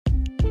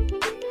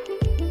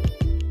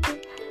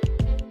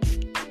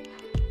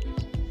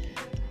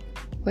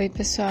Oi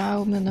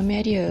pessoal, meu nome é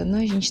Ariana,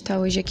 a gente está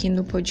hoje aqui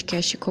no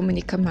podcast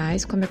Comunica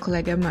Mais com a minha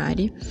colega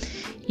Mari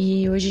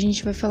e hoje a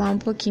gente vai falar um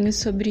pouquinho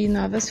sobre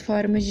novas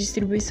formas de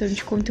distribuição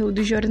de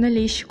conteúdos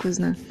jornalísticos,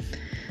 né?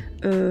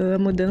 A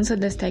mudança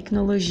das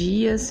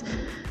tecnologias,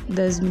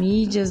 das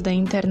mídias, da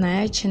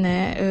internet,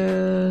 né?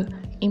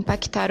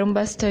 Impactaram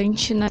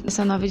bastante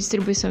nessa nova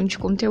distribuição de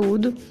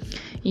conteúdo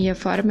e a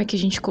forma que a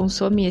gente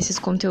consome esses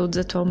conteúdos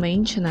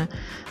atualmente, né?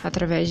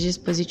 Através de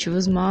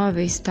dispositivos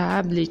móveis,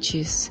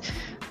 tablets,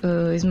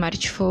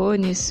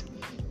 smartphones.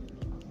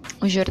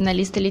 O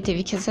jornalista ele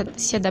teve que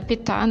se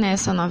adaptar, né, a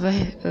essa nova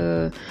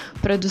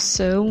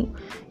produção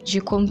de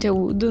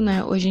conteúdo,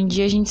 né? Hoje em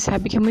dia a gente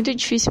sabe que é muito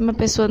difícil uma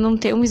pessoa não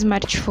ter um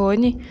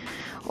smartphone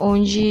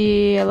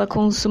onde ela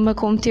consuma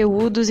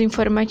conteúdos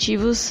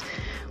informativos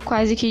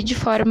quase que de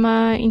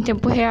forma em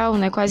tempo real,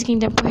 né? Quase que em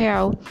tempo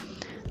real.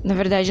 Na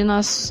verdade,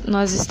 nós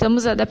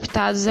estamos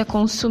adaptados a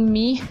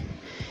consumir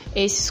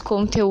esses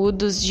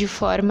conteúdos de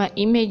forma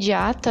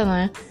imediata,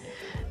 né?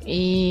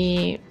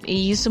 E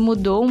isso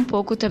mudou um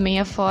pouco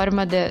também a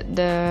forma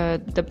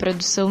da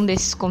produção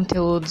desses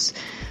conteúdos.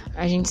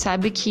 A gente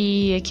sabe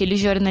que aquele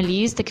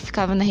jornalista que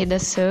ficava na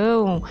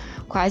redação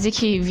quase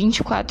que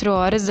 24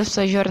 horas da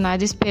sua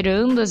jornada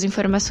esperando as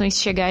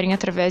informações chegarem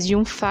através de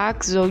um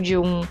fax ou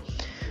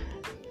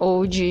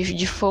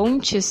de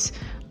fontes,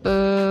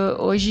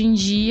 hoje em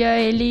dia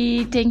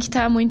ele tem que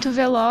estar muito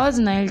veloz,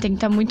 né? Ele tem que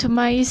estar muito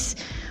mais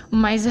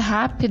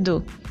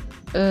rápido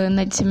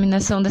na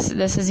disseminação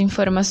dessas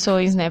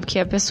informações, né? Porque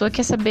a pessoa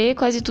quer saber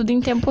quase tudo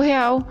em tempo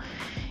real.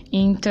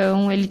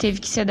 Então, ele teve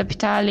que se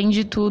adaptar, além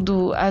de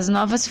tudo, às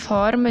novas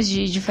formas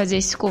de fazer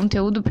esse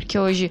conteúdo, porque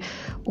hoje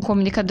o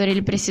comunicador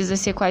ele precisa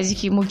ser quase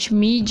que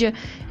multimídia,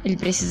 ele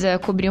precisa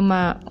cobrir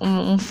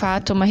um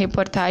fato, uma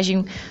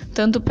reportagem,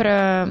 tanto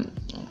para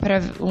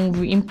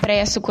um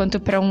impresso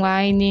quanto para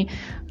online,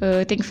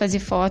 tem que fazer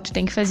foto,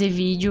 tem que fazer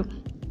vídeo.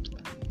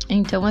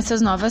 Então,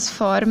 essas novas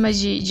formas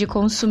de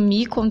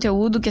consumir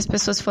conteúdo que as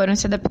pessoas foram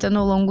se adaptando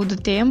ao longo do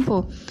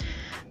tempo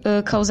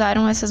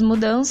causaram essas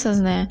mudanças,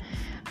 né?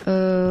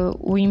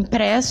 O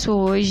impresso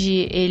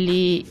hoje,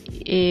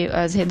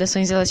 as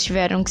redações elas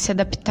tiveram que se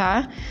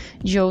adaptar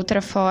de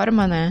outra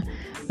forma, né?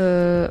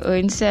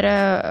 Antes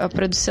a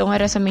produção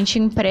era somente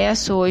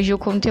impresso, hoje o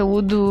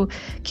conteúdo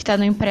que está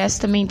no impresso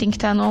também tem que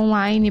estar no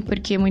online,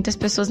 porque muitas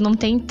pessoas não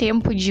têm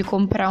tempo de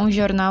comprar um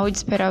jornal e de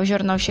esperar o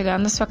jornal chegar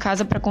na sua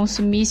casa para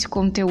consumir esse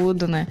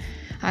conteúdo, né?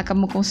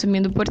 Acabam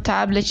consumindo por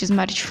tablet,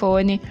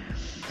 smartphone.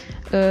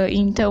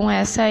 Então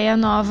essa é o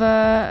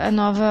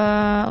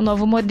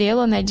novo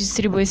modelo, né, de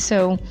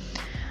distribuição.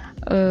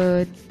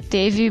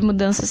 Teve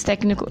mudanças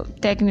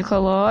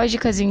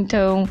tecnológicas,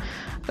 então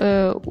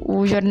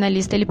o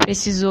jornalista ele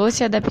precisou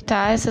se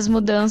adaptar a essas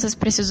mudanças,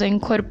 precisou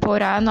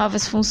incorporar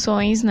novas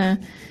funções, né,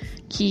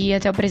 que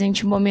até o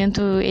presente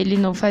momento ele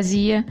não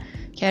fazia,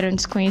 que eram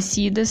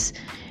desconhecidas,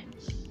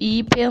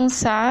 e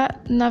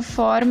pensar na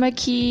forma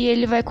que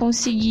ele vai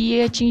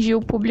conseguir atingir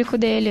o público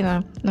dele,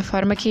 né, na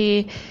forma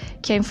que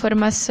a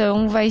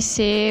informação vai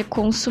ser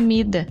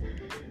consumida,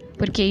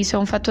 porque isso é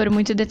um fator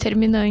muito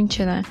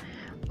determinante, né.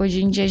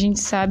 Hoje em dia a gente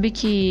sabe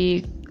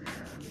que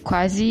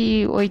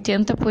quase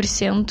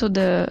 80%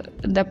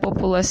 da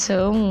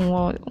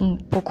população, um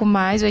pouco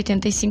mais,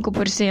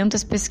 85%,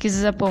 as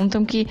pesquisas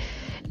apontam que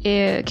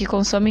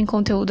consomem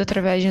conteúdo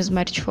através de um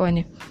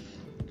smartphone,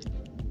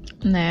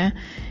 né?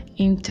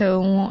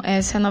 Então,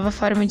 essa é a nova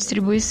forma de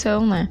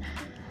distribuição, né?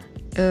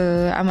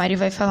 A Mari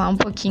vai falar um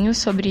pouquinho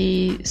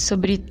sobre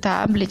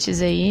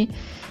tablets aí,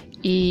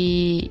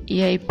 e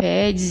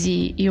iPads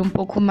e um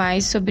pouco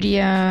mais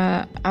sobre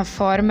a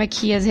forma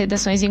que as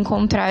redações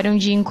encontraram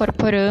de ir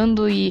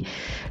incorporando e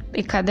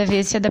cada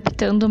vez se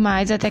adaptando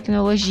mais à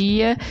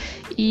tecnologia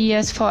e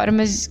as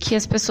formas que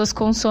as pessoas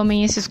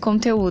consomem esses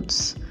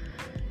conteúdos.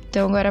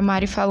 Então agora a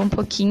Mari fala um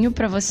pouquinho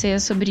para você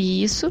sobre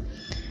isso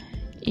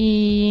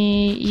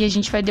e a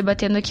gente vai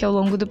debatendo aqui ao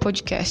longo do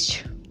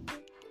podcast.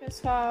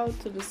 Pessoal,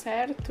 tudo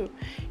certo?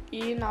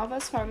 E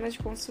novas formas de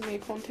consumir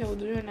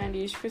conteúdo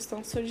jornalístico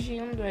estão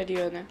surgindo,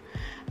 Ariana.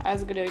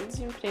 As grandes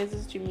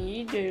empresas de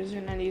mídia e os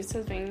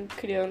jornalistas vêm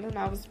criando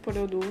novos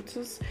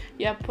produtos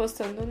e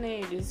apostando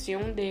neles, e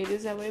um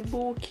deles é o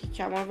e-book,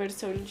 que é uma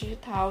versão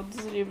digital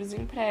dos livros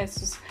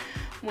impressos.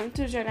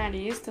 Muitos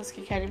jornalistas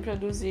que querem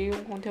produzir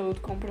um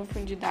conteúdo com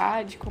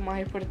profundidade, como uma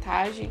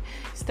reportagem,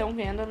 estão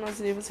vendo nos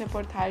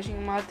livros-reportagem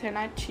uma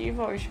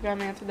alternativa ao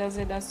julgamento das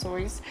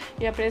redações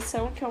e a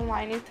pressão que o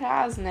online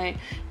traz, né?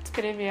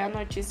 Escrever a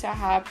notícia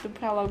rápido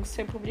para logo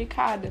ser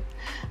publicada.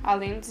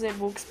 Além dos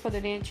e-books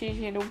poderem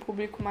atingir um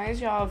público mais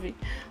jovem.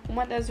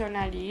 Uma das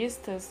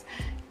jornalistas,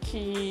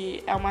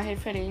 que é uma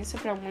referência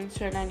para muitos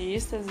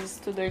jornalistas,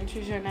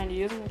 estudantes de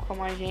jornalismo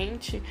como a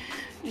gente,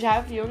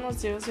 já viu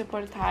nos livros,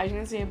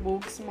 reportagens e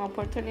e-books uma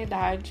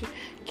oportunidade,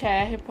 que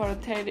é a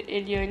repórter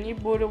Eliane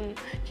Burum,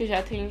 que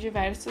já tem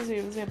diversos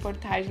livros e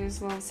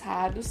reportagens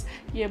lançados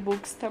e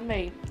e-books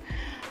também.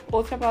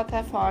 Outra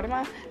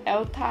plataforma é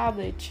o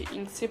tablet,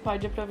 em que se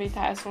pode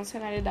aproveitar as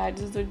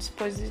funcionalidades do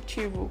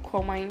dispositivo,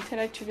 como a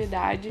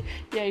interatividade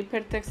e a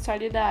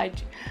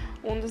hipertextualidade.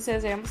 Um dos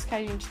exemplos que a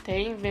gente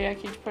tem veio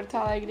aqui de Porto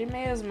Alegre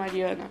mesmo,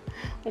 Ariana.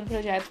 Um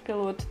projeto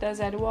piloto da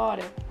Zero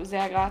Hora, o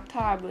ZH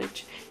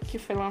Tablet, que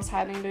foi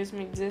lançado em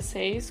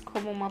 2016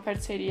 como uma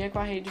parceria com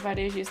a rede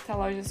varejista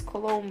Lojas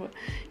Colombo,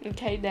 em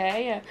que a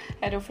ideia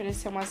era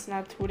oferecer uma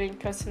assinatura em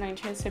que o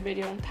assinante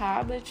receberia um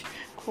tablet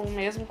com o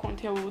mesmo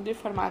conteúdo e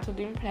formato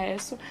do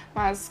impresso,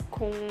 mas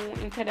com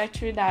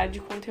interatividade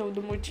e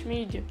conteúdo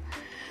multimídia.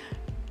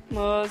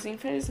 Mas,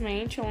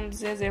 infelizmente, um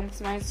dos exemplos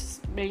mais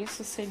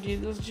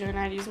bem-sucedidos de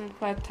jornalismo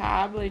pela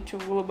tablet, o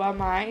Globo a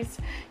Mais,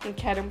 em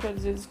que eram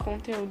produzidos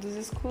conteúdos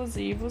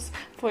exclusivos,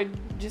 foi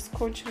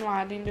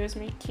descontinuado em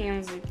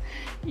 2015.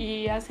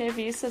 E as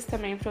revistas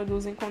também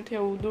produzem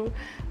conteúdo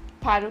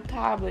para o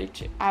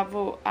tablet.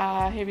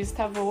 A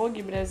revista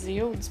Vogue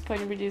Brasil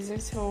disponibiliza em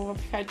seu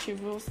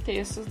aplicativo os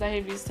textos da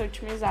revista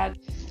otimizada.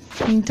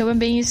 Então é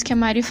bem isso que a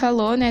Mari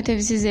falou, né? Teve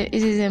esses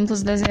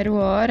exemplos da Zero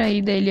Hora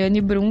e da Eliane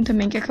Brum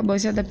também, que acabou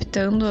se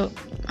adaptando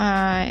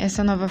a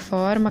essa nova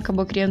forma,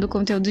 acabou criando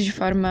conteúdos de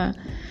forma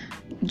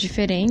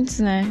diferentes,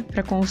 né?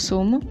 Para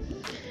consumo.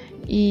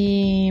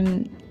 E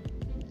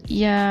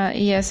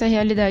essa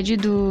realidade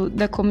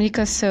da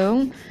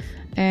comunicação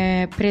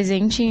é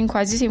presente em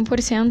quase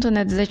 100%,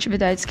 né, das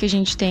atividades que a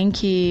gente tem,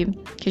 que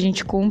a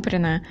gente cumpre,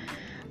 né?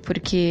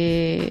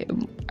 Porque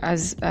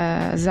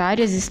as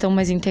áreas estão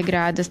mais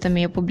integradas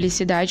também, a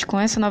publicidade com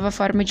essa nova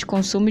forma de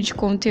consumo de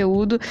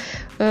conteúdo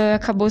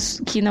acabou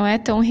que não é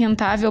tão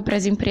rentável para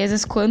as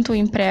empresas quanto o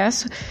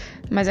impresso,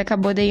 mas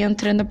acabou daí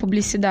entrando a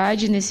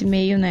publicidade nesse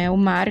meio, né, o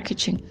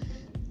marketing.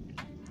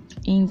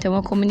 Então,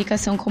 a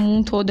comunicação como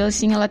um todo,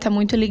 assim, ela está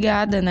muito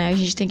ligada, né? A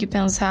gente tem que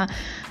pensar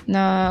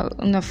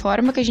na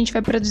forma que a gente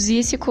vai produzir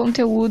esse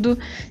conteúdo,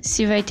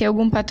 se vai ter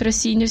algum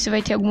patrocínio, se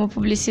vai ter alguma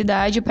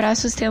publicidade para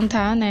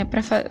sustentar, né?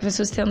 Para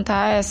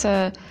sustentar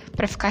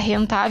para ficar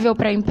rentável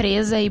para a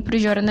empresa e para o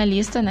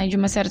jornalista, né? De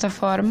uma certa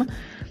forma,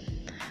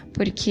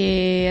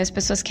 porque as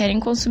pessoas querem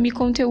consumir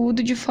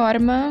conteúdo de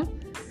forma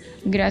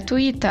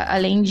gratuita,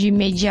 além de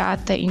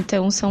imediata.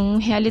 Então, são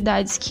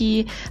realidades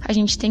que a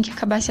gente tem que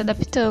acabar se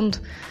adaptando.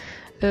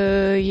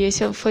 E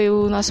esse foi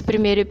o nosso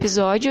primeiro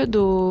episódio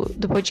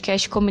do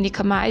podcast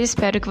Comunica Mais.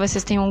 Espero que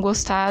vocês tenham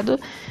gostado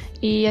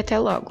e até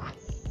logo.